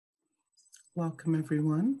Welcome,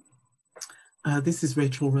 everyone. This is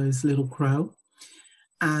Rachel Rose Little Crow,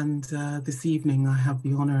 and this evening I have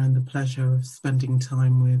the honor and the pleasure of spending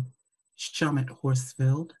time with Schamet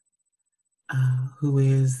Horsfield, who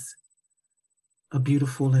is a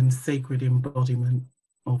beautiful and sacred embodiment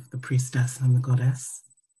of the priestess and the goddess.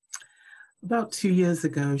 About 2 years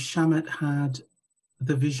ago, Schamet had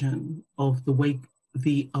the vision of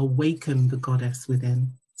the Awaken the Goddess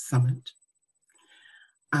Within summit.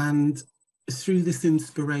 And through this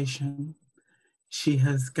inspiration, she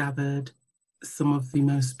has gathered some of the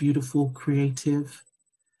most beautiful, creative,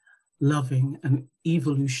 loving, and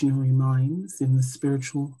evolutionary minds in the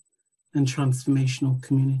spiritual and transformational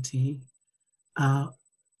community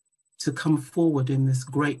to come forward in this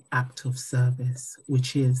great act of service,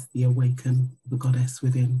 which is the Awaken the Goddess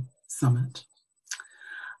Within summit.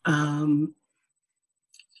 I've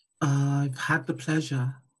had the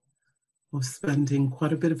pleasure of spending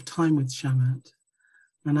quite a bit of time with Schamet,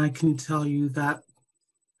 and I can tell you that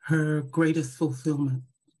her greatest fulfillment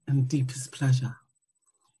and deepest pleasure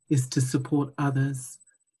is to support others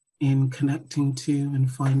in connecting to and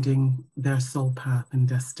finding their soul path and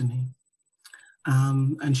destiny.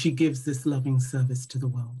 And she gives this loving service to the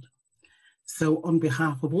world. So on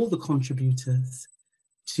behalf of all the contributors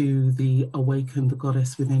to the Awaken the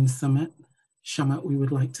Goddess Within Summit, Schamet, we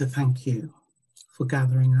would like to thank you for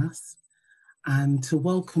gathering us and to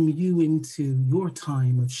welcome you into your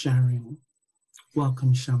time of sharing.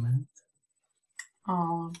 Welcome, Schamet.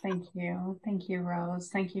 Oh, thank you. Thank you, Rose.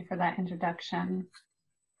 Thank you for that introduction.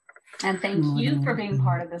 And thank you for being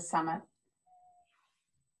part of this summit.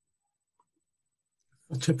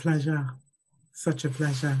 Such a pleasure. Such a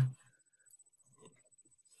pleasure.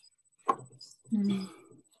 Mm.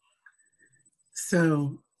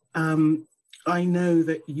 So I know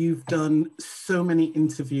that you've done so many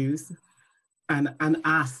interviews and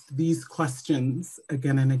asked these questions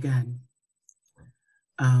again and again.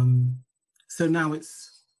 So now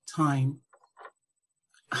it's time,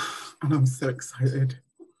 and I'm so excited.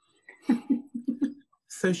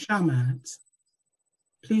 So Schamet,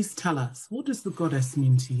 please tell us, what does the goddess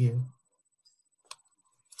mean to you?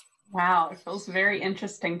 Wow, it feels very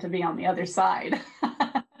interesting to be on the other side.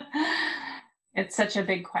 It's such a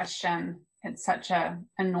big question. It's such an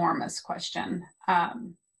enormous question.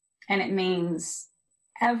 And it means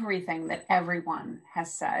everything that everyone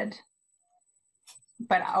has said.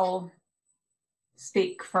 But I'll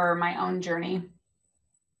speak for my own journey.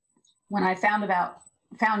 When I found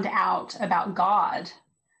out about God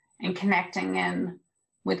and connecting in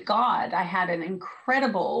with God, I had an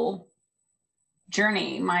incredible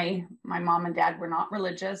journey. My mom and dad were not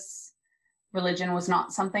religious. Religion was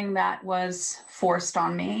not something that was forced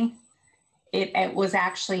on me. It was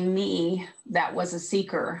actually me that was a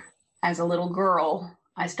seeker. As a little girl,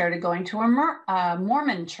 I started going to a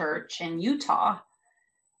Mormon church in Utah,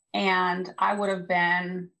 and I would have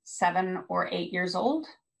been 7 or 8 years old.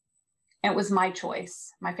 It was my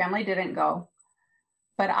choice. My family didn't go,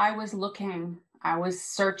 but I was looking, I was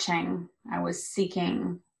searching, I was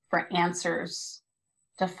seeking for answers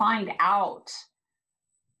to find out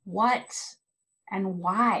what and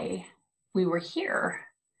why we were here.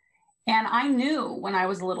 And I knew when I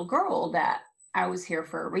was a little girl that I was here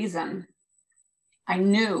for a reason. I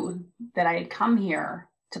knew that I had come here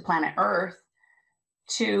to planet Earth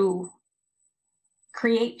to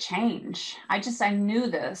create change. I knew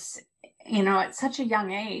this, at such a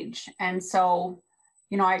young age. And so,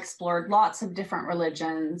 I explored lots of different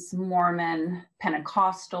religions: Mormon,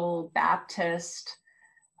 Pentecostal, Baptist.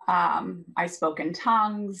 I spoke in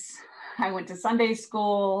tongues. I went to Sunday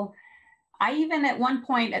school. I even at one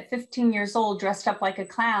point at 15 years old dressed up like a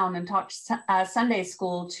clown and taught Sunday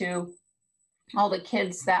school to all the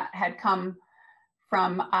kids that had come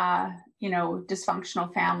from,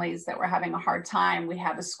 dysfunctional families that were having a hard time. We'd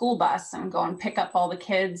have a school bus and go and pick up all the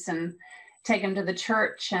kids and take them to the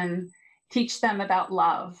church and teach them about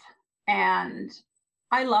love. And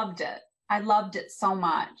I loved it. I loved it so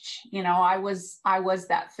much. I was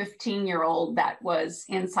that 15-year-old that was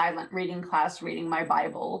in silent reading class, reading my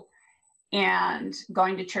Bible and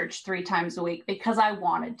going to church 3 times a week because I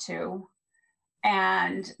wanted to.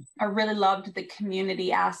 And I really loved the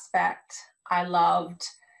community aspect. I loved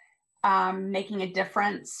making a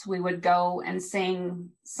difference. We would go and sing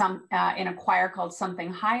in a choir called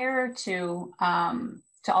Something Higher to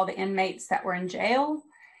all the inmates that were in jail.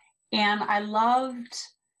 And I loved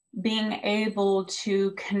being able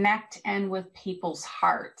to connect in with people's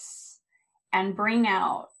hearts and bring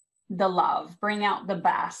out the love, bring out the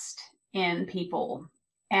best in people.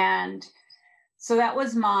 And so that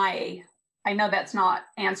was I know that's not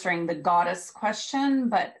answering the goddess question,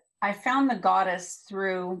 but I found the goddess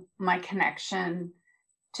through my connection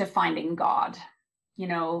to finding God, you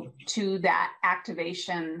know, to that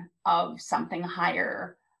activation of something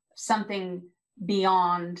higher, something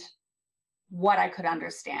beyond what I could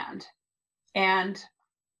understand. And,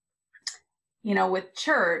 you know, with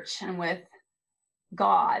church and with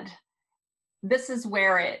God, this is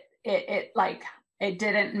where it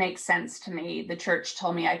didn't make sense to me. The church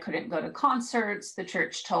told me I couldn't go to concerts. The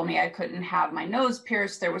church told me I couldn't have my nose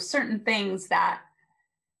pierced. There were certain things that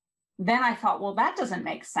then I thought, well, that doesn't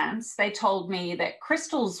make sense. They told me that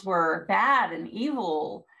crystals were bad and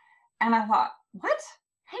evil. And I thought, what?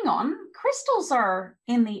 Hang on, crystals are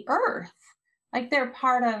in the earth. Like they're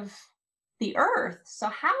part of the earth. So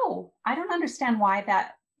how? I don't understand why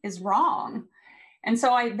that is wrong. And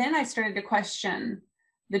so I started to question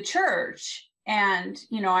the church. And,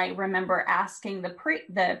 you know, I remember asking the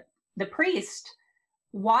priest,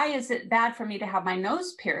 why is it bad for me to have my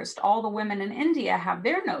nose pierced? All the women in India have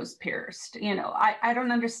their nose pierced. You know, I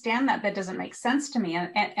don't understand that. That doesn't make sense to me.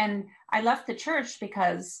 And I left the church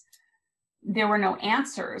because there were no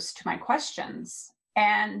answers to my questions.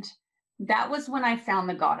 And that was when I found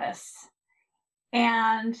the goddess.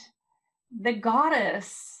 And the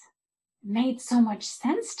goddess made so much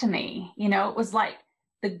sense to me. You know, it was like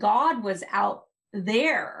the God was out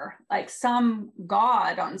there, like some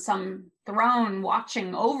God on some throne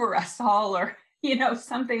watching over us all, or, you know,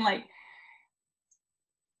 something like.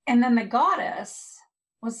 And then the goddess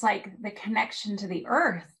was like the connection to the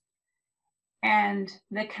earth and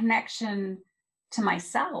the connection to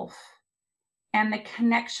myself and the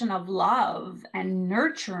connection of love and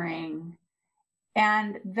nurturing.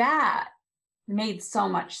 And that made so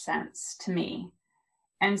much sense to me.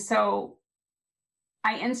 And so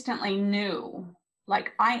I instantly knew,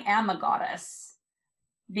 like, I am a goddess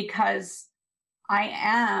because I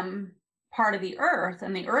am part of the earth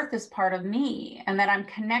and the earth is part of me, and that I'm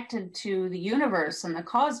connected to the universe and the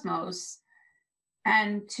cosmos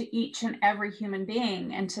and to each and every human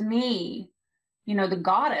being. And to me, you know, the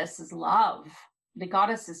goddess is love. The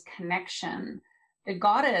goddess is connection. The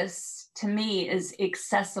goddess to me is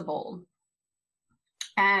accessible.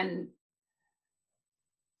 And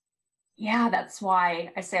yeah, that's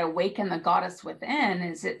why I say awaken the goddess within,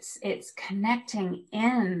 is it's connecting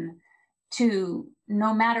in to,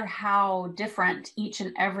 no matter how different each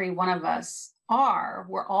and every one of us are,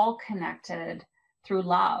 we're all connected through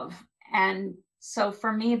love. And so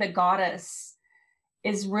for me, the goddess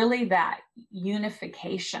is really that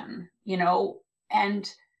unification, you know.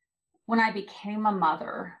 And when I became a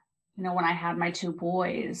mother, you know, when I had my 2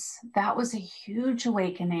 boys, that was a huge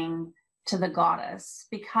awakening to the goddess,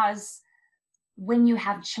 because when you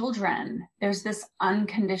have children, there's this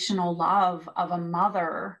unconditional love of a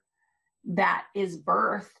mother that is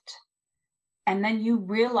birthed. And then you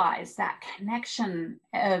realize that connection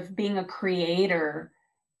of being a creator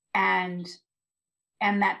and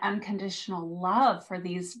that unconditional love for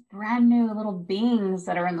these brand new little beings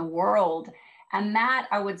that are in the world. And that,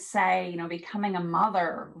 I would say, you know, becoming a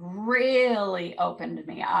mother really opened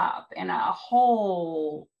me up in a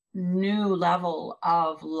whole new level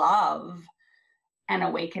of love and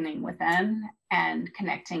awakening within and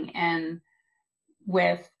connecting in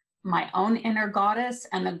with my own inner goddess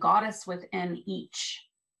and the goddess within each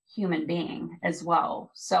human being as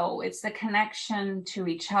well. So it's the connection to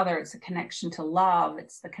each other. It's the connection to love.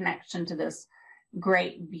 It's the connection to this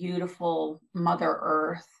great, beautiful Mother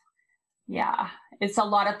Earth. Yeah, it's a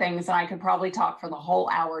lot of things, and I could probably talk for the whole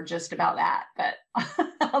hour just about that, but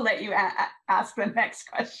I'll let you ask the next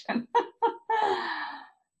question.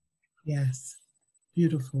 Yes,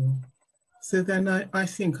 beautiful. So then I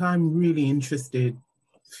think I'm really interested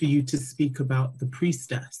for you to speak about the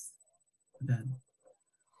priestess then.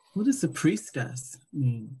 What does the priestess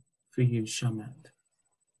mean for you, Schamet?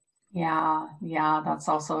 Yeah, that's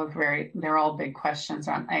also they're all big questions,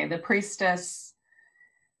 aren't they? The priestess,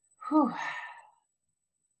 whew,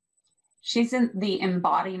 she's in the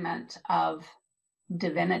embodiment of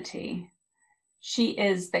divinity. She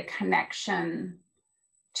is the connection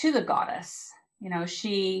to the goddess. You know,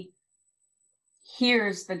 she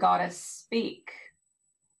hears the goddess speak,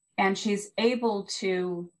 and she's able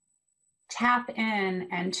to tap in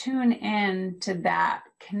and tune in to that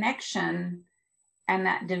connection and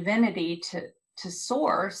that divinity to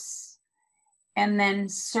source, and then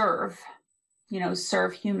serve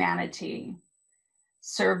humanity,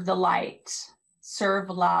 serve the light, serve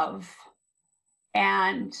love.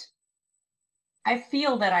 And I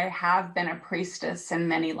feel that I have been a priestess in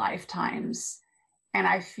many lifetimes, and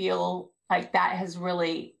I feel like that has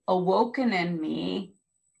really awoken in me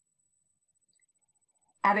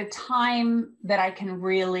at a time that I can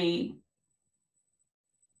really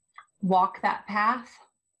walk that path,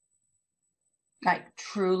 like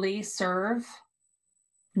truly serve,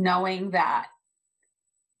 knowing that,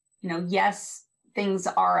 yes, things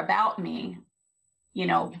are about me,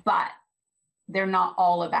 but they're not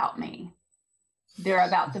all about me. They're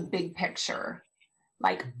about the big picture.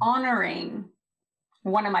 Like honoring,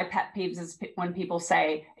 one of my pet peeves is when people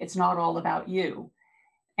say, it's not all about you.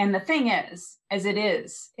 And the thing is, as it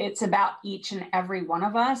is, it's about each and every one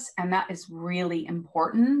of us. And that is really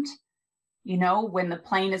important. When the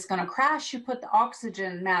plane is going to crash, you put the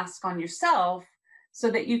oxygen mask on yourself so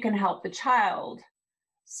that you can help the child.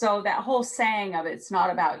 So that whole saying of it's not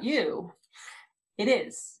about you, it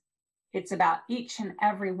is. It's about each and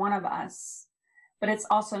every one of us, but it's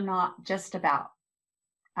also not just about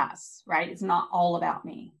us, right? It's not all about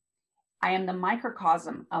me. I am the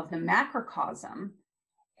microcosm of the macrocosm,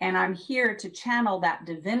 and I'm here to channel that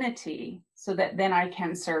divinity so that then I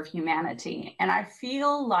can serve humanity. And I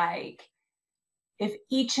feel like if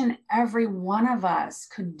each and every one of us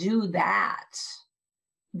could do that,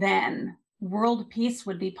 then world peace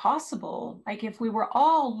would be possible. Like if we were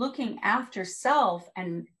all looking after self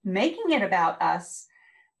and making it about us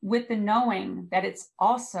with the knowing that it's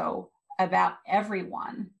also about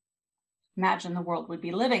everyone, imagine the world we'd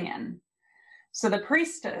be living in. So the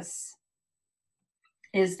priestess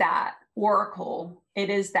is that oracle. It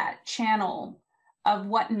is that channel of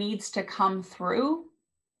what needs to come through,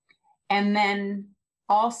 and then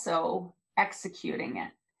also executing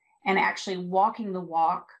it and actually walking the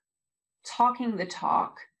walk, talking the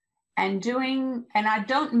talk, and doing, and I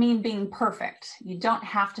don't mean being perfect. You don't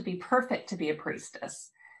have to be perfect to be a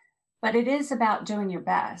priestess, but it is about doing your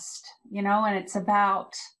best, and it's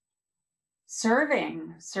about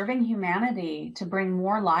serving humanity to bring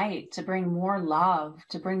more light, to bring more love,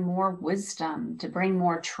 to bring more wisdom, to bring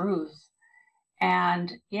more truth.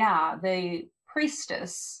 And yeah, the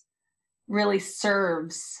priestess really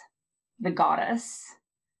serves the goddess.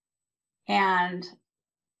 And,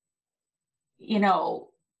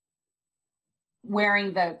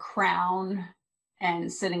 wearing the crown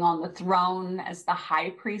and sitting on the throne as the high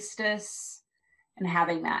priestess and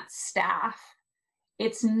having that staff,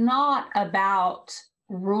 it's not about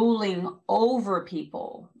ruling over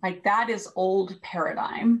people. Like that is old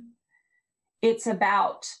paradigm. It's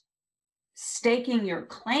about staking your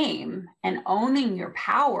claim and owning your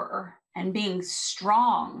power and being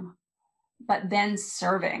strong, but then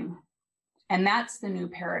serving. And that's the new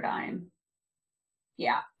paradigm.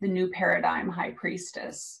 Yeah, the new paradigm high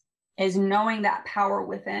priestess is knowing that power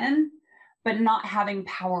within, but not having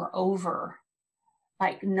power over.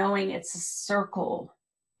 Like knowing it's a circle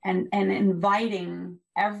and inviting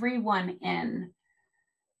everyone in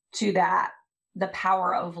to that, the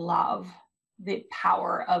power of love, the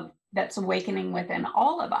power of that's awakening within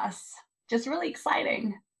all of us. Just really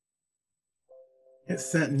exciting. It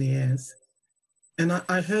certainly is. And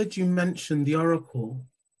I heard you mention the oracle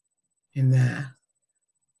in there.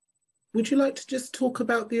 Would you like to just talk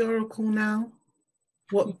about the oracle now?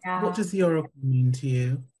 What does the oracle mean to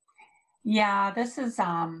you? Yeah, this is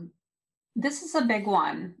a big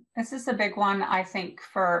one. This is a big one, I think,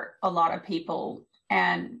 for a lot of people.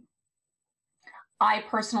 And I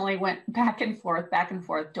personally went back and forth.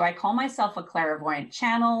 Do I call myself a clairvoyant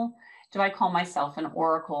channel? Do I call myself an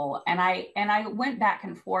oracle? And I went back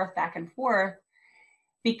and forth,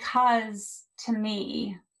 because to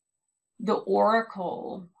me, the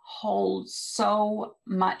oracle holds so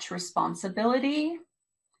much responsibility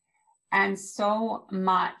and so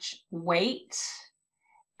much weight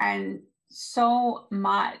and so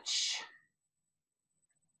much,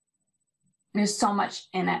 there's so much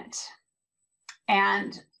in it.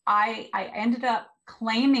 And I ended up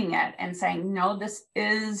claiming it and saying, no, this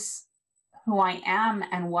is who I am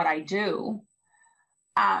and what I do.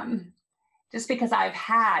 Just because I've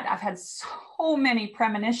had so many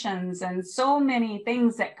premonitions and so many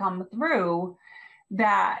things that come through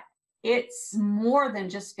that it's more than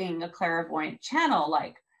just being a clairvoyant channel.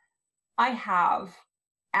 Like I have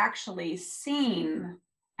actually seen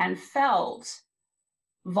and felt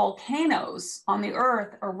volcanoes on the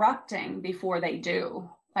earth erupting before they do.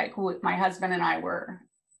 Like my husband and I were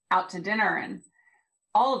out to dinner and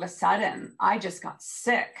all of a sudden I just got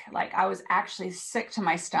sick. Like I was actually sick to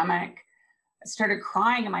my stomach. I started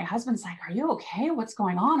crying and my husband's like, are you okay? What's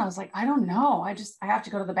going on? I was like, I don't know. I have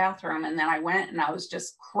to go to the bathroom. And then I went and I was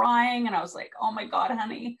just crying and I was like, oh my God,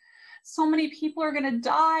 honey, so many people are going to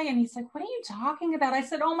die. And he's like, what are you talking about? I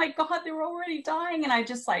said, oh my God, they were already dying. And I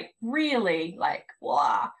just like, really like,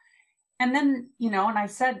 blah. And then, and I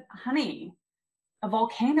said, honey, a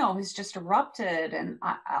volcano has just erupted, and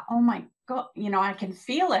oh my God, I can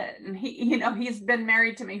feel it. And he's been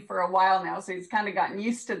married to me for a while now, so he's kind of gotten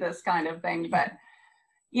used to this kind of thing. But,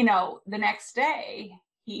 the next day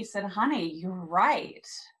he said, honey, you're right.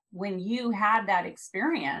 When you had that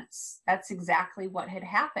experience, that's exactly what had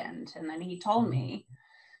happened. And then he told me,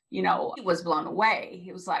 he was blown away.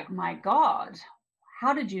 He was like, my God,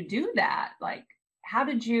 how did you do that? Like, how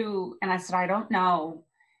did you? And I said, I don't know.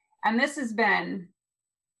 And this has been,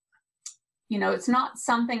 it's not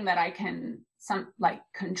something that I can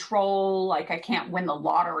control, like I can't win the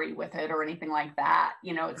lottery with it or anything like that.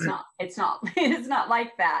 It's not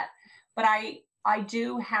like that. But I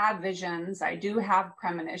do have visions, I do have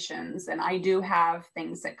premonitions, and I do have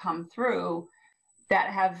things that come through that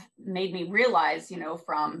have made me realize,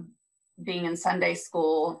 from being in Sunday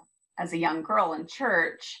school as a young girl in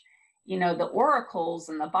church, the oracles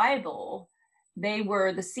in the Bible, they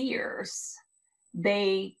were the seers.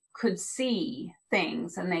 They could see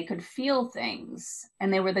things and they could feel things,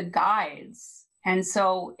 and they were the guides. And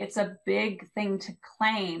so it's a big thing to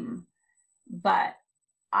claim, but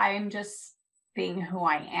I'm just being who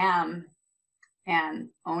I am and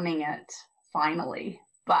owning it finally.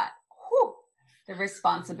 But the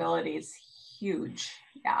responsibility is huge.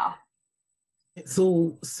 Yeah. It's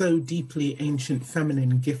all so deeply ancient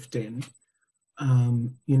feminine gifting.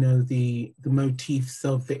 The motifs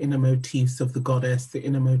of the inner motifs of the goddess, the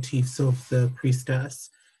inner motifs of the priestess,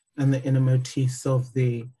 and the inner motifs of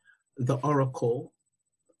the oracle.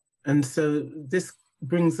 And so this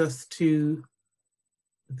brings us to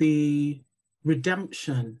the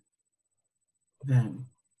redemption then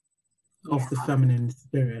of the feminine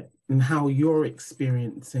spirit, and how you're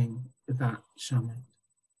experiencing that, Schamet.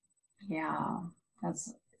 Yeah,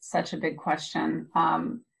 that's such a big question.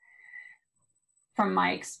 From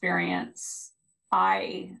my experience,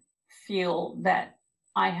 I feel that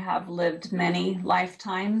I have lived many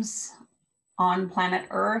lifetimes on planet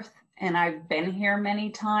Earth, and I've been here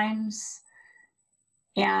many times.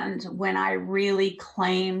 And when I really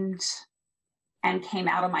claimed and came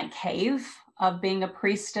out of my cave of being a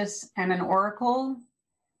priestess and an oracle,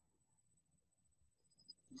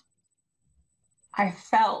 I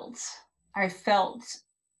felt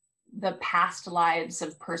the past lives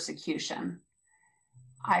of persecution.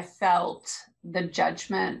 I felt the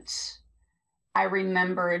judgment. I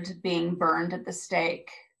remembered being burned at the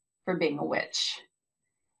stake for being a witch.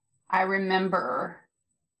 I remember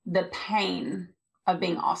the pain of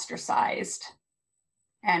being ostracized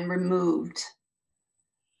and removed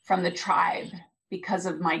from the tribe because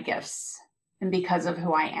of my gifts and because of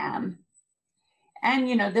who I am. And,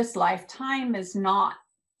 this lifetime is not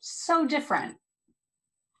so different.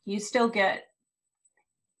 You still get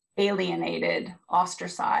alienated,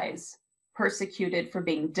 ostracized, persecuted for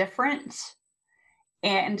being different,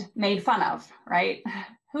 and made fun of, right?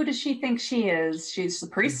 Who does she think she is? She's the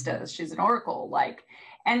priestess. She's an oracle.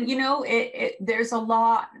 And there's a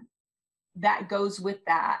lot that goes with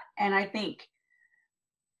that. And I think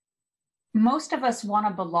most of us want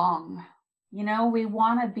to belong. We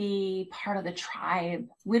want to be part of the tribe.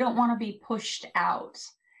 We don't want to be pushed out,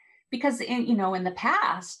 because in the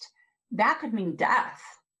past, that could mean death.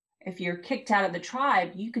 If you're kicked out of the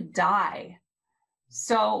tribe, you could die.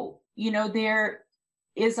 So, there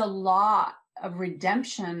is a lot of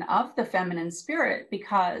redemption of the feminine spirit,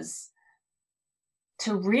 because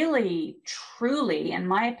to really, truly, in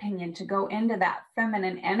my opinion, to go into that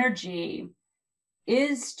feminine energy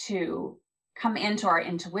is to come into our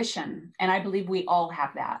intuition. And I believe we all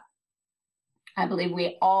have that. I believe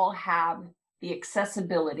we all have the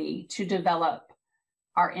accessibility to develop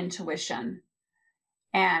our intuition,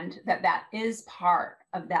 and that is part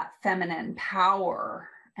of that feminine power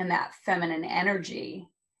and that feminine energy.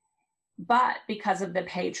 But because of the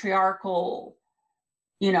patriarchal,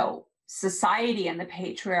 society and the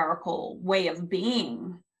patriarchal way of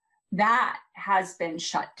being, that has been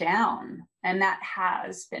shut down, and that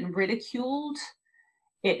has been ridiculed.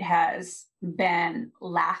 It has been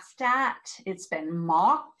laughed at. It's been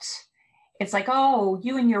mocked. It's like, oh,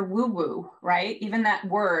 you and your woo-woo, right? Even that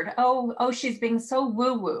word, oh, she's being so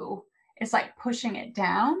woo-woo. It's like pushing it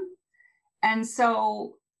down. And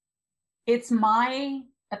so it's my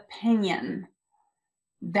opinion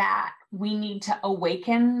that we need to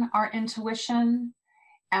awaken our intuition,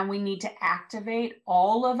 and we need to activate,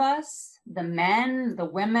 all of us, the men, the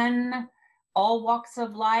women, all walks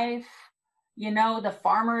of life, the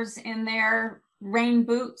farmers in their rain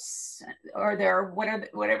boots, or their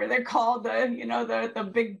whatever they're called,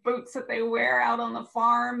 the big boots that they wear out on the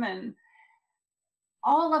farm. And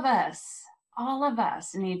all of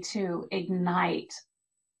us need to ignite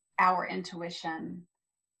our intuition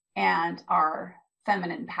and our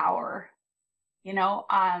feminine power. You know,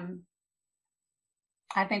 I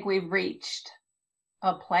think we've reached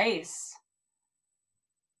a place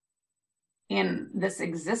in this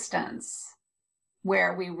existence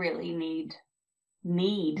where we really need,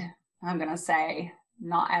 I'm going to say,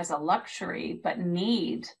 not as a luxury, but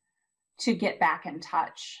need to get back in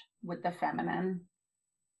touch with the feminine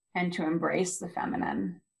and to embrace the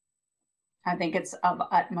feminine. I think it's of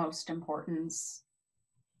utmost importance.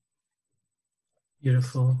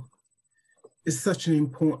 Beautiful. It's such an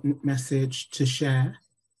important message to share,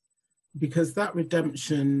 because that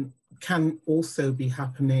redemption can also be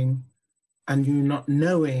happening and you not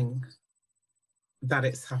knowing that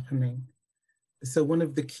it's happening. So one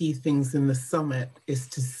of the key things in the summit is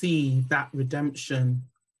to see that redemption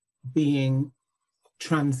being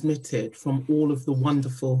transmitted from all of the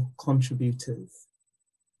wonderful contributors.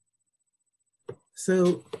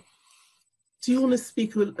 So do you want to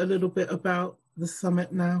speak a little bit about the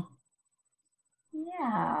summit now?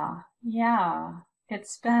 Yeah.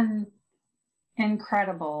 It's been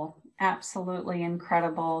incredible, absolutely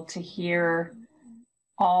incredible to hear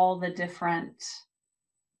all the different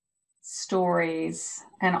stories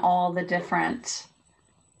and all the different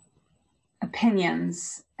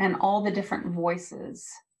opinions and all the different voices.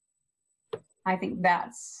 I think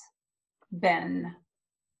that's been,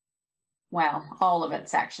 well, all of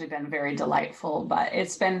it's actually been very delightful, but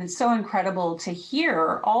it's been so incredible to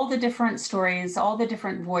hear all the different stories, all the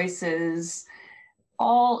different voices,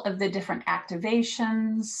 all of the different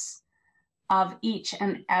activations of each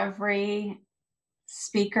and every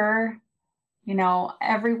speaker. You know,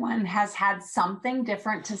 everyone has had something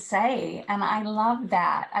different to say, and I love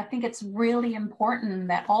that. I think it's really important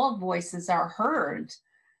that all voices are heard.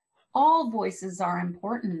 All voices are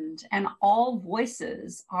important, and all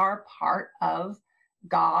voices are part of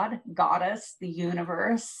God, Goddess, the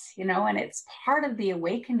universe, you know, and it's part of the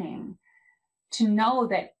awakening to know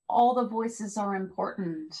that all the voices are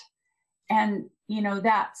important. And, you know,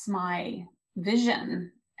 that's my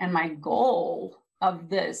vision and my goal of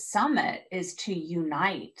the summit, is to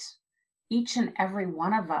unite each and every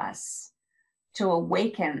one of us to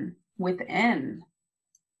awaken within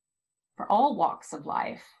for all walks of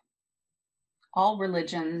life, all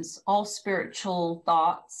religions, all spiritual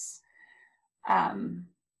thoughts.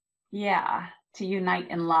 To unite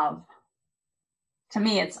in love. To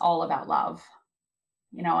me, it's all about love,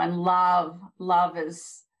 you know, and love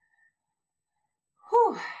is,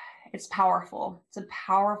 it's powerful. It's a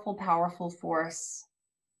powerful, powerful force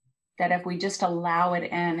that if we just allow it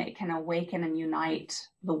in, it can awaken and unite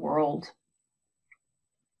the world.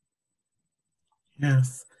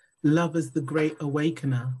 Yes. Love is the great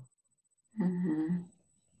awakener. Mm-hmm.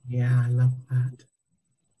 Yeah, I love that.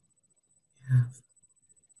 Yes.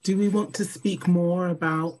 Do we want to speak more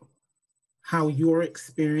about how you're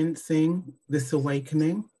experiencing this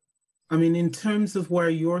awakening? I mean, in terms of where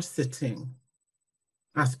you're sitting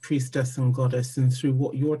as priestess and goddess and through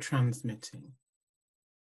what you're transmitting.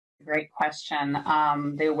 Great question.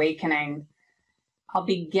 The awakening. I'll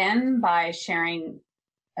begin by sharing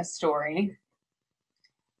a story.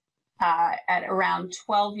 At around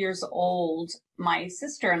 12 years old, my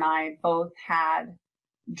sister and I both had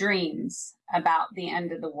dreams about the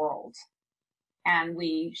end of the world. And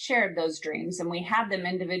we shared those dreams, and we had them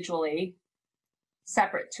individually,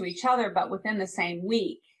 separate to each other, but within the same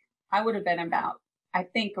week. I would have been about, I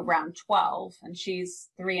think, around 12, and she's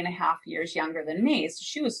 3.5 years younger than me.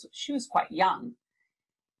 So she was quite young.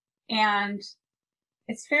 And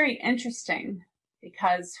it's very interesting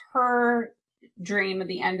because her dream of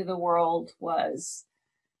the end of the world was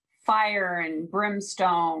fire and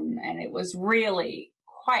brimstone, and it was really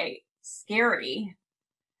quite scary,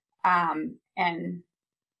 and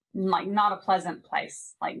like not a pleasant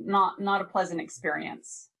place, like not a pleasant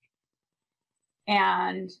experience.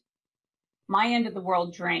 And my end of the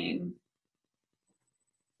world dream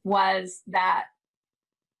was that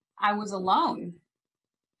I was alone,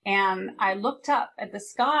 and I looked up at the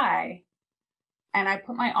sky and I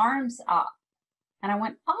put my arms up and I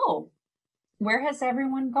went, oh, where has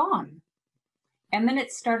everyone gone? And then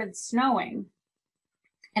it started snowing,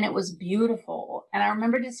 and it was beautiful. And I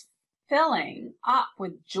remember just filling up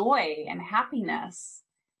with joy and happiness.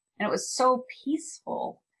 And it was so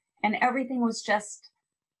peaceful, and everything was just,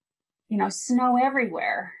 you know, snow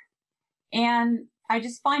everywhere. And I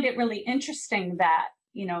just find it really interesting that,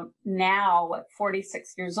 you know, now at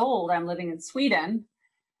 46 years old, I'm living in Sweden,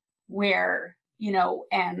 where, you know,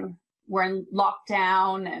 and we're in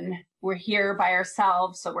lockdown and we're here by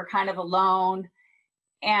ourselves. So we're kind of alone,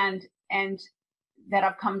 and that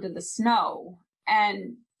I've come to the snow,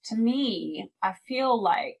 and to me, I feel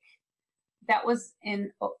like that was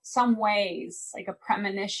in some ways like a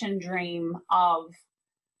premonition dream of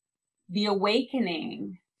the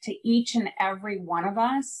awakening to each and every one of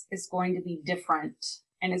us is going to be different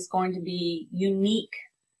and is going to be unique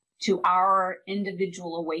to our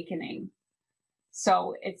individual awakening.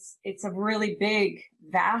 So it's a really big,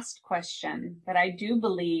 vast question, but I do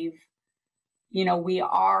believe, you know, we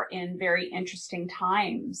are in very interesting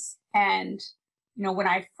times. And, you know, when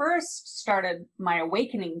I first started my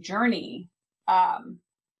awakening journey,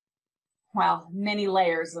 well, many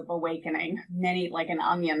layers of awakening, many like an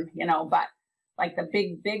onion, you know, but like the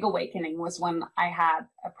big awakening was when I had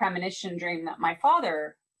a premonition dream that my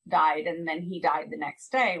father died, and then he died the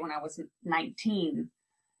next day when I was 19.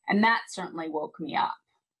 And that certainly woke me up.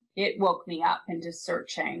 It woke me up into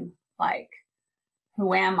searching, like,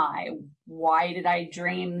 who am I? Why did I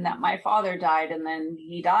dream that my father died and then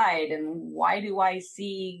he died? And why do I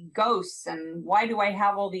see ghosts? And why do I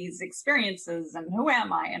have all these experiences? And who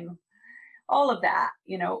am I? And all of that,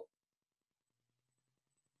 you know.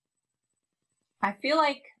 I feel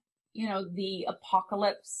like, you know, the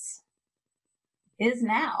apocalypse is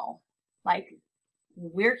now. Like,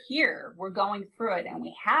 we're here, we're going through it, and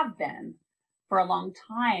we have been for a long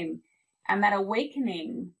time. And that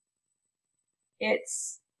awakening,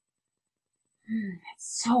 it's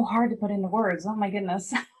so hard to put into words. Oh my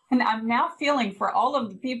goodness. And I'm now feeling for all of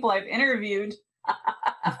the people I've interviewed.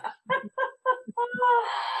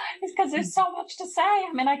 It's because there's so much to say.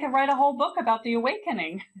 I mean, I could write a whole book about the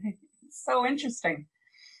awakening. It's so interesting.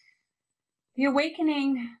 The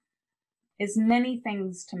awakening is many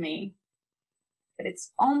things to me, but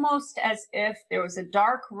it's almost as if there was a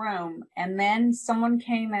dark room and then someone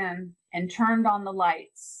came in and turned on the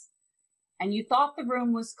lights, and you thought the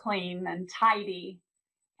room was clean and tidy,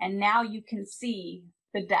 and now you can see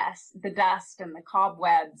the dust and the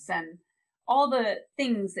cobwebs and all the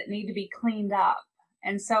things that need to be cleaned up.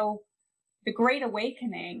 And so the Great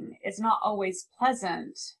Awakening is not always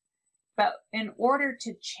pleasant, but in order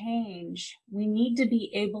to change, we need to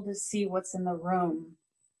be able to see what's in the room.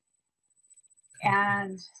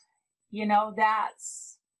 And, you know,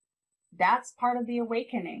 that's part of the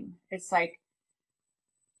awakening. It's like,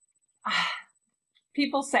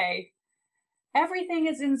 people say, everything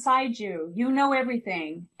is inside you. You know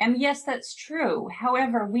everything. And yes, that's true.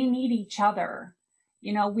 However, we need each other.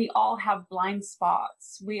 You know, we all have blind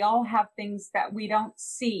spots. We all have things that we don't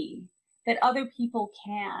see that other people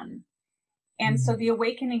can. And so the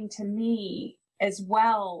awakening to me as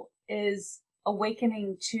well is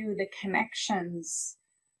awakening to the connections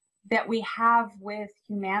that we have with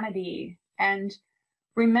humanity, and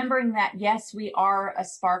remembering that, yes, we are a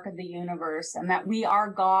spark of the universe, and that we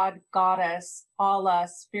are God, Goddess, Allah,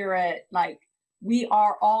 Spirit, like we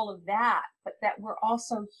are all of that, but that we're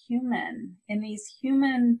also human in these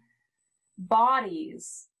human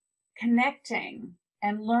bodies, connecting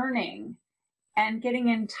and learning and getting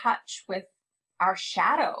in touch with our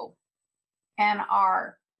shadow and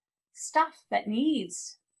our stuff that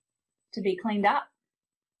needs to be cleaned up,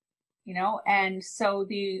 you know. And so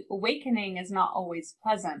the awakening is not always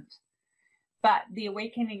pleasant, but the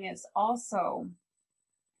awakening is also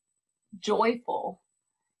joyful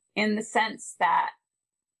in the sense that,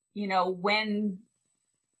 you know, when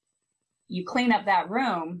you clean up that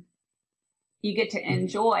room, you get to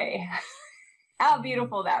enjoy how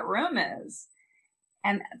beautiful that room is.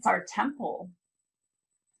 And it's our temple.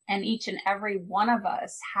 And each and every one of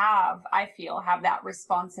us I feel, have that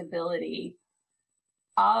responsibility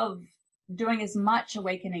of doing as much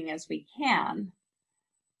awakening as we can.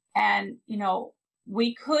 And, you know,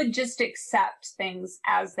 we could just accept things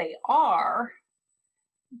as they are,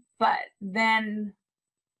 but then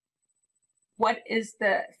what is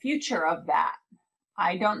the future of that?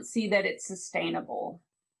 I don't see that it's sustainable.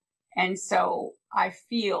 And so I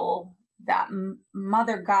feel that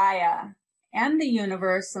Mother Gaia and the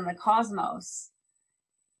universe and the cosmos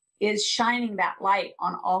is shining that light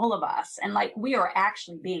on all of us. And like, we are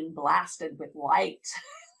actually being blasted with light.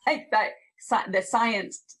 Like that, the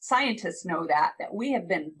scientists know that we have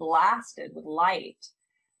been blasted with light.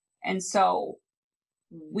 And so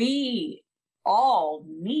we all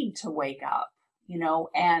need to wake up, you know,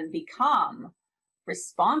 and become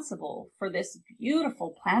responsible for this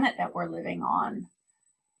beautiful planet that we're living on.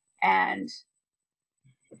 And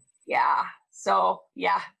yeah, so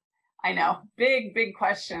yeah, I know, big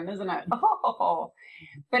question, isn't it? Oh,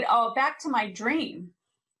 but back to my dream.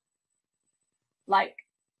 Like,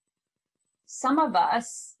 some of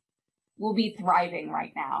us will be thriving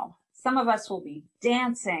right now. Some of us will be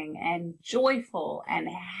dancing and joyful and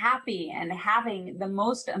happy and having the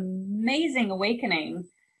most amazing awakening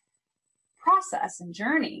process and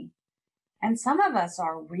journey. And some of us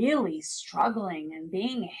are really struggling and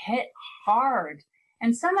being hit hard.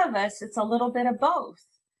 And some of us, it's a little bit of both,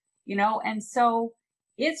 you know, and so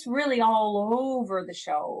it's really all over the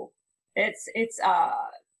show. It's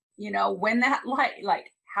you know, when that light,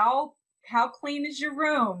 like how clean is your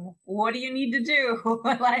room? What do you need to do?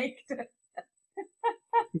 Like,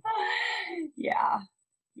 yeah.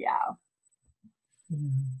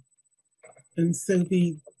 And so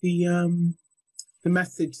the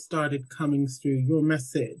message started coming through, your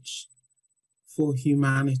message for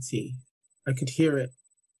humanity. I could hear it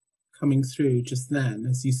coming through just then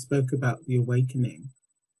as you spoke about the awakening.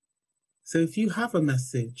 So if you have a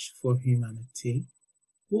message for humanity,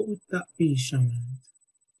 what would that be, Schamet?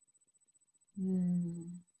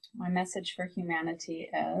 My message for humanity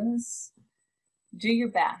is do your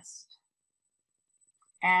best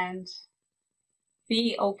and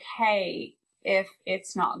be okay if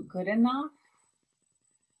it's not good enough.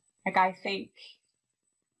 Like, I think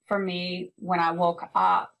for me, when I woke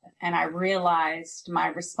up and I realized my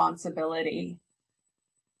responsibility,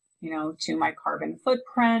 you know, to my carbon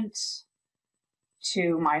footprint,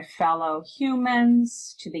 to my fellow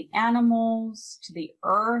humans, to the animals, to the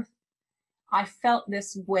earth, I felt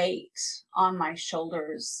this weight on my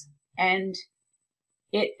shoulders, and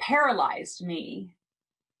it paralyzed me,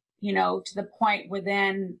 you know, to the point where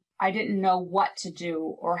then I didn't know what to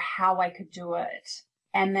do or how I could do it.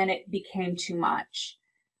 And then it became too much.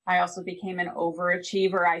 I also became an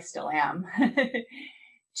overachiever. I still am.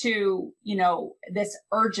 To, you know, this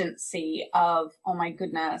urgency of, oh my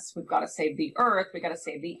goodness, we've got to save the earth. We got to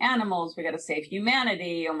save the animals. We got to save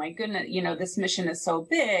humanity. Oh my goodness, you know, this mission is so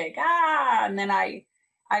big. And then I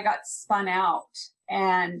got spun out,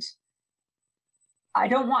 and I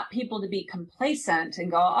don't want people to be complacent and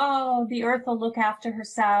go, oh, the earth will look after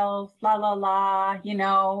herself, la, la, la, you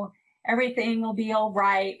know, everything will be all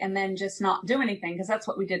right. And then just not do anything, because that's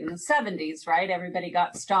what we did in the 70s, right? Everybody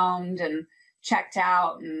got stoned and checked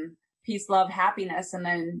out, and peace, love, happiness. And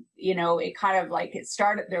then, you know, it kind of like it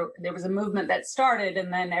started, there was a movement that started,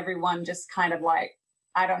 and then everyone just kind of like,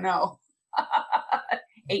 I don't know,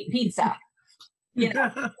 ate pizza, you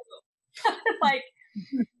know, like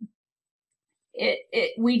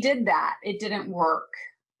we did that. It didn't work,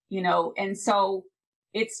 you know, and so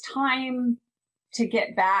it's time to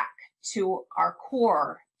get back to our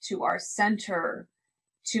core, to our center,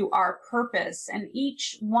 to our purpose. And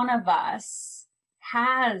each one of us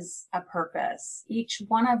has a purpose. Each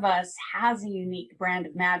one of us has a unique brand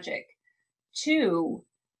of magic to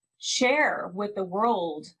share with the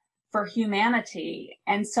world for humanity.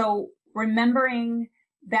 And so remembering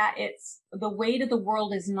that it's the weight of the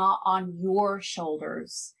world is not on your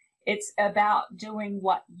shoulders. It's about doing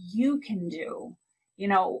what you can do. You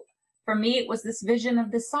know, for me, it was this vision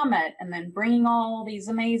of the summit, and then bringing all these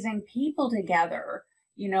amazing people together,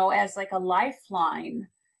 you know, as like a lifeline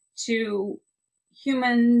to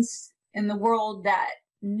humans in the world that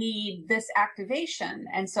need this activation.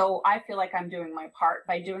 And so I feel like I'm doing my part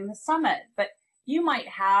by doing the summit, but you might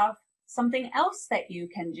have something else that you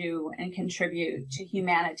can do and contribute to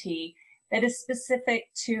humanity that is specific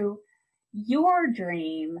to your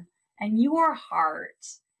dream and your heart.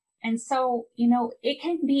 And so, you know, it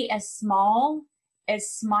can be as small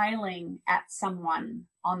as smiling at someone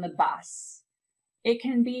on the bus. It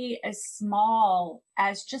can be as small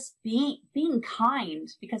as just being kind,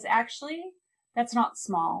 because actually that's not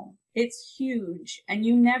small. It's huge. And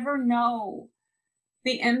you never know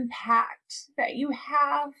the impact that you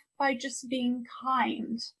have by just being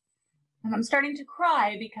kind. And I'm starting to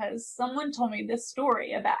cry because someone told me this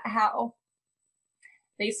story about how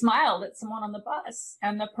they smiled at someone on the bus,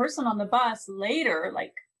 and the person on the bus later,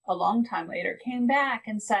 like a long time later, came back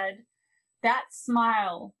and said, that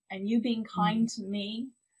smile and you being kind to me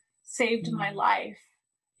saved my life,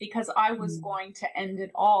 because I was going to end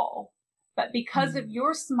it all. But because of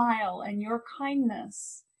your smile and your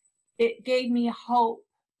kindness, it gave me hope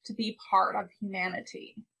to be part of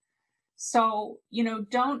humanity. So, you know,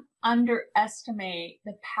 don't underestimate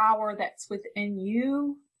the power that's within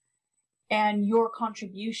you and your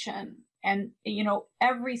contribution. And, you know,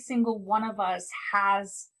 every single one of us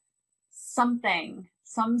has something,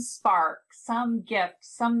 some spark, some gift,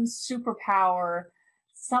 some superpower,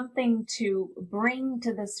 something to bring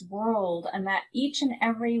to this world, and that each and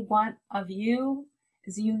every one of you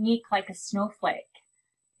is unique like a snowflake.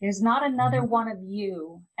 There's not another one of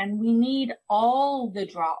you, and we need all the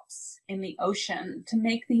drops in the ocean to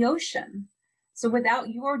make the ocean. So without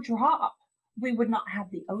your drop, we would not have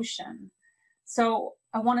the ocean. So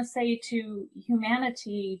I want to say to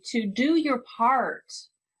humanity to do your part,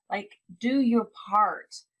 like do your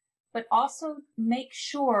part, but also make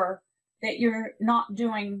sure that you're not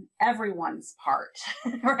doing everyone's part,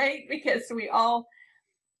 right? Because we all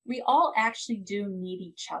actually do need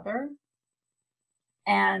each other.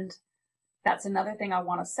 And that's another thing I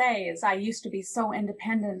want to say is I used to be so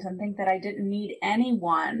independent and think that I didn't need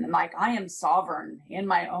anyone. Like I am sovereign in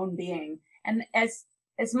my own being. And as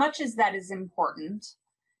much as that is important,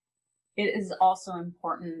 it is also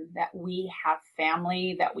important that we have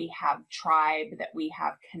family, that we have tribe, that we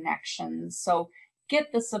have connections. So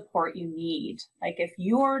get the support you need. Like if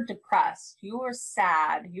you're depressed, you're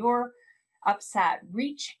sad, you're upset,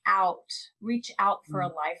 reach out for a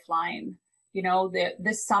lifeline. You know,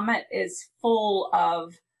 this summit is full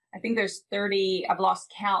of, I think there's 30, I've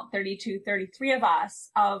lost count, 32, 33 of us,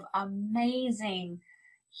 of amazing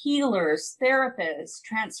healers, therapists,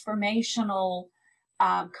 transformational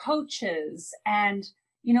coaches, and,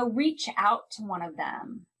 you know, reach out to one of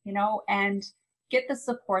them, you know, and get the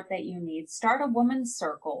support that you need. Start a women's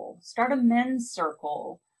circle, start a men's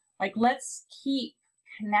circle. Like, let's keep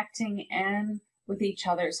connecting in with each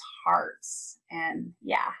other's hearts. And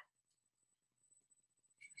yeah.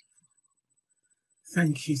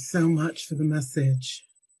 Thank you so much for the message.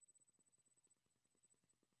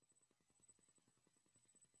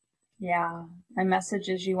 Yeah, my message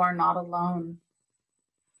is you are not alone.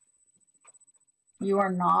 You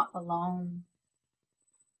are not alone.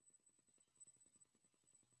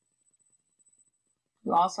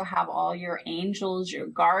 You also have all your angels, your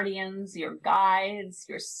guardians, your guides,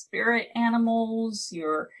 your spirit animals,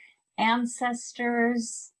 your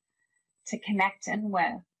ancestors to connect in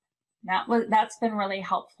with. That's been really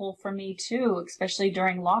helpful for me too, especially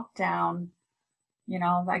during lockdown. You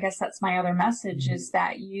know, I guess that's my other message is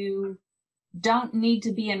that you don't need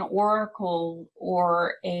to be an oracle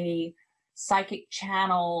or a psychic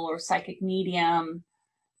channel or psychic medium,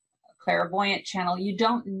 clairvoyant channel. You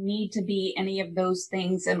don't need to be any of those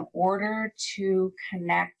things in order to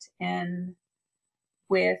connect in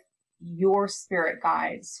with your spirit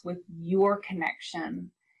guides, with your connection.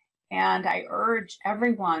 And I urge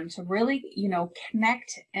everyone to really, you know,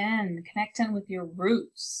 connect in with your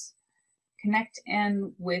roots, connect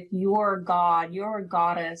in with your God, your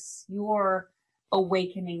goddess, your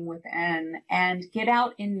awakening within, and get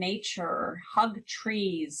out in nature, hug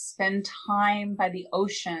trees, spend time by the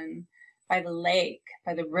ocean, by the lake,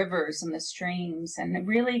 by the rivers and the streams, and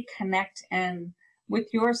really connect in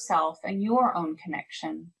with yourself and your own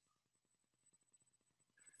connection.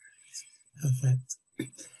 Perfect.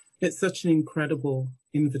 It's such an incredible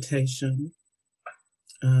invitation,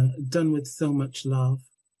 done with so much love.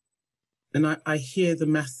 And I hear the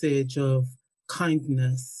message of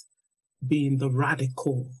kindness being the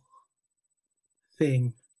radical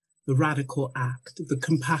thing, the radical act, the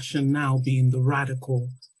compassion now being the radical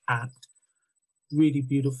act. Really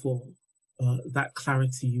beautiful, that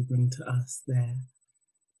clarity you bring to us there,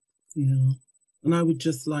 you know. And I would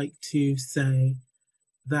just like to say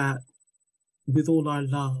that with all our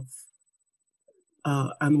love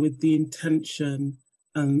and with the intention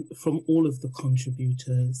and from all of the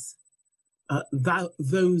contributors,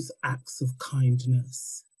 those acts of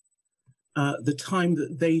kindness, the time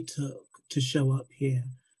that they took to show up here,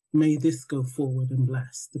 may this go forward and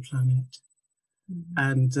bless the planet.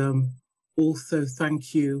 And also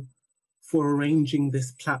thank you for arranging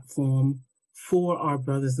this platform for our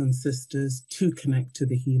brothers and sisters to connect to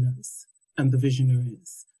the healers and the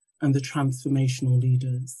visionaries and the transformational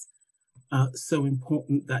leaders. So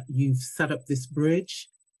important that you've set up this bridge,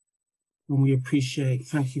 and we appreciate.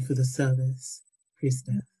 Thank you for the service,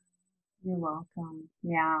 Priestess. You're welcome.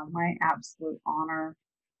 Yeah, my absolute honor.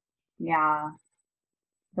 Yeah,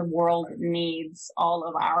 the world needs all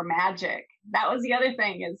of our magic. That was the other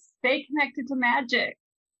thing, is stay connected to magic.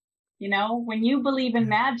 You know, when you believe in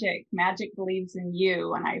magic, magic believes in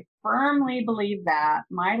you. And I firmly believe that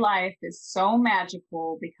my life is so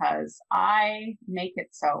magical because I make it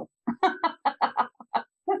so.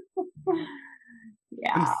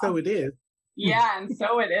 Yeah. And so it is. Yeah, and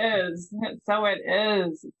so it is. So it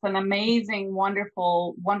is. It's an amazing,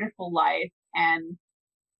 wonderful, wonderful life. And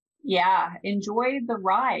yeah, enjoy the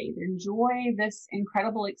ride. Enjoy this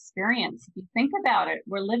incredible experience. If you think about it,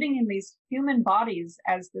 we're living in these human bodies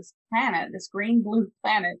as this planet, this green-blue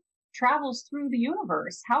planet, travels through the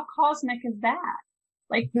universe. How cosmic is that?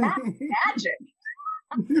 Like, that's magic.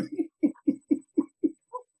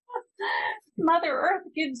 Mother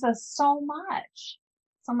Earth gives us so much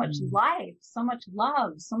life, so much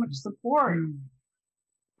love, so much support.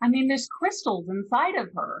 I mean, there's crystals inside of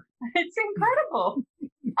her. It's incredible.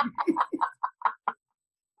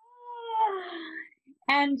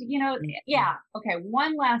 And, you know, yeah, okay,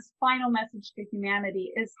 one last final message to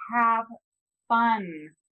humanity is have fun.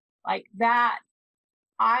 Like that,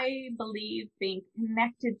 I believe being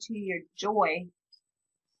connected to your joy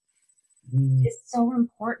is so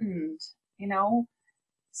important, you know,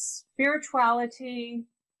 spirituality,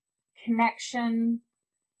 connection,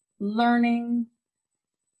 learning,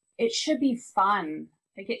 it should be fun.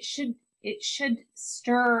 Like it should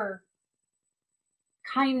stir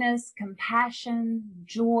kindness, compassion,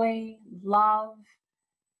 joy, love.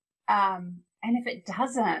 And if it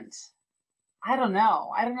doesn't, I don't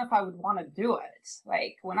know. I don't know if I would want to do it.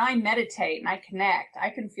 Like when I meditate and I connect, I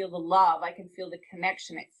can feel the love. I can feel the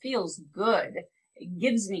connection. It feels good. It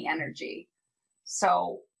gives me energy.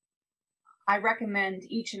 So I recommend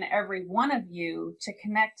each and every one of you to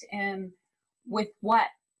connect in with what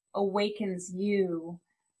awakens you,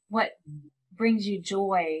 what brings you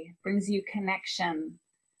joy, brings you connection.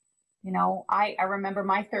 You know, I remember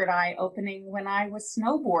my third eye opening when I was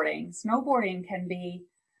snowboarding. Snowboarding can be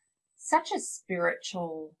such a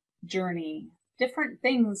spiritual journey, different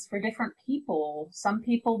things for different people. Some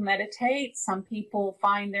people meditate, some people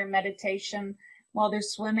find their meditation while they're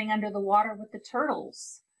swimming under the water with the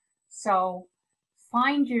turtles. So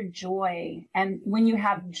find your joy. And when you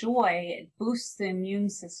have joy, it boosts the immune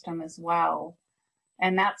system as well.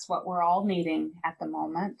 And that's what we're all needing at the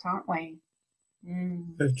moment, aren't we?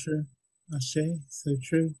 So true. Ashe, so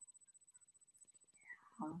true.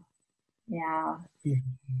 Yeah.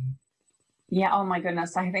 Yeah, oh my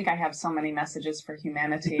goodness. I think I have so many messages for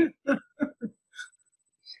humanity.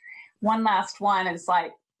 One last one is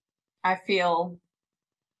like, I feel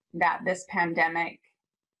that this pandemic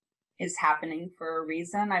is happening for a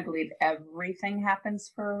reason. I believe everything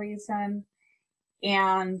happens for a reason.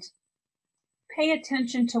 And pay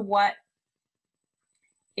attention to what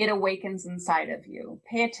it awakens inside of you.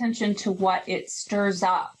 Pay attention to what it stirs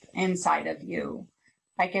up inside of you.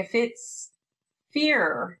 Like if it's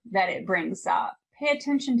fear that it brings up, pay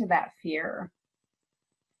attention to that fear.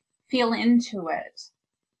 Feel into it.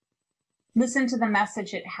 Listen to the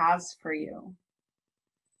message it has for you.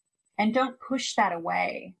 And don't push that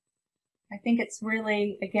away. I think it's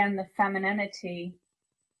really, again, the femininity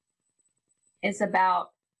is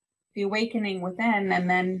about the awakening within and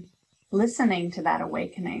then listening to that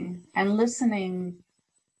awakening and listening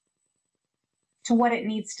to what it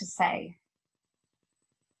needs to say.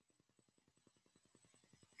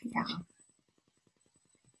 Yeah.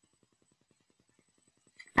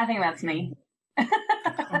 I think that's me.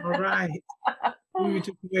 All right. We were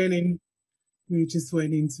just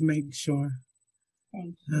waiting to make sure.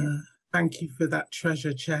 Thank you. Thank you for that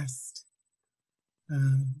treasure chest,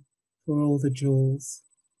 for all the jewels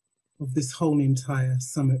of this whole entire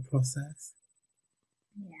summit process.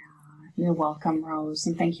 Yeah, you're welcome, Rose.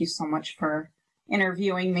 And thank you so much for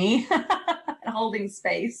interviewing me and holding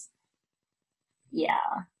space.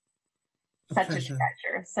 Yeah. Such a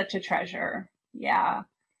treasure. Such a treasure. Yeah.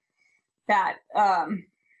 That,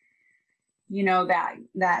 you know,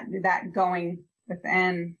 that going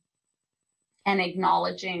within and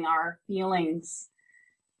acknowledging our feelings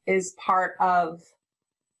is part of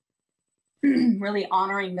really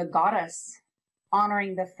honoring the goddess,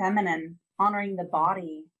 honoring the feminine, honoring the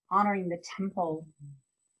body, honoring the temple.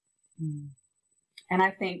 And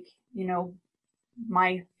I think, you know,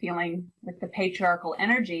 my feeling with the patriarchal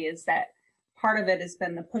energy is that part of it has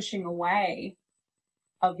been the pushing away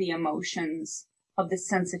of the emotions, of the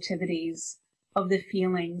sensitivities, of the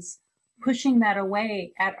feelings, pushing that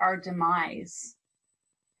away at our demise,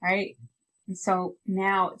 right? And so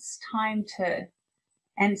now it's time to,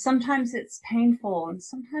 and sometimes it's painful, and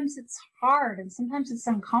sometimes it's hard, and sometimes it's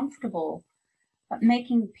uncomfortable, but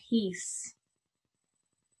making peace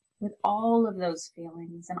with all of those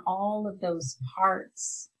feelings and all of those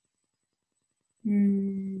parts.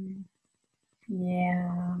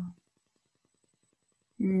 Yeah.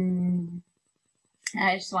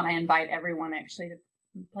 I just want to invite everyone actually to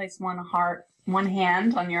place one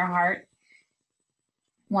hand on your heart,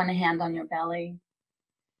 one hand on your belly.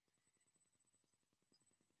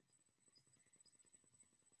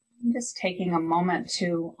 I'm just taking a moment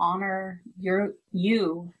to honor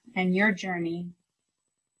you and your journey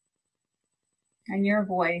and your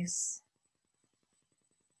voice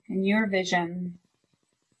and your vision,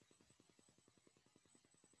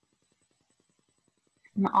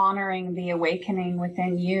 and honoring the awakening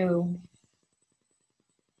within you,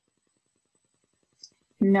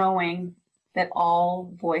 knowing that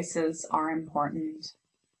all voices are important.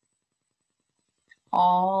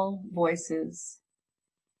 All voices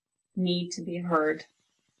need to be heard.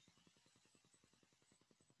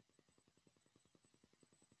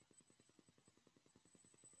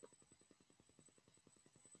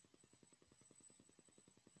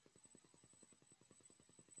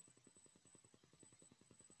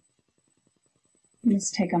 Let's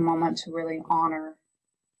take a moment to really honor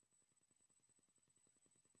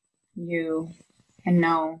you and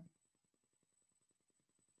know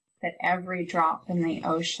that every drop in the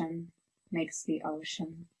ocean makes the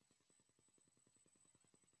ocean.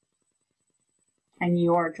 And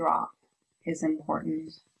your drop is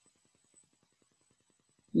important.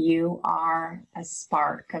 You are a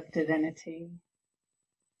spark of divinity.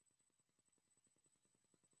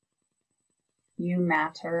 You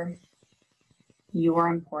matter. You are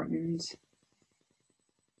important.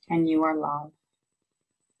 And you are love.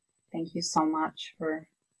 Thank you so much for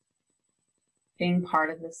being part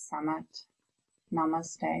of this summit.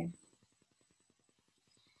 Namaste.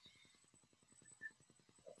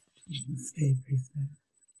 Namaste, Princess.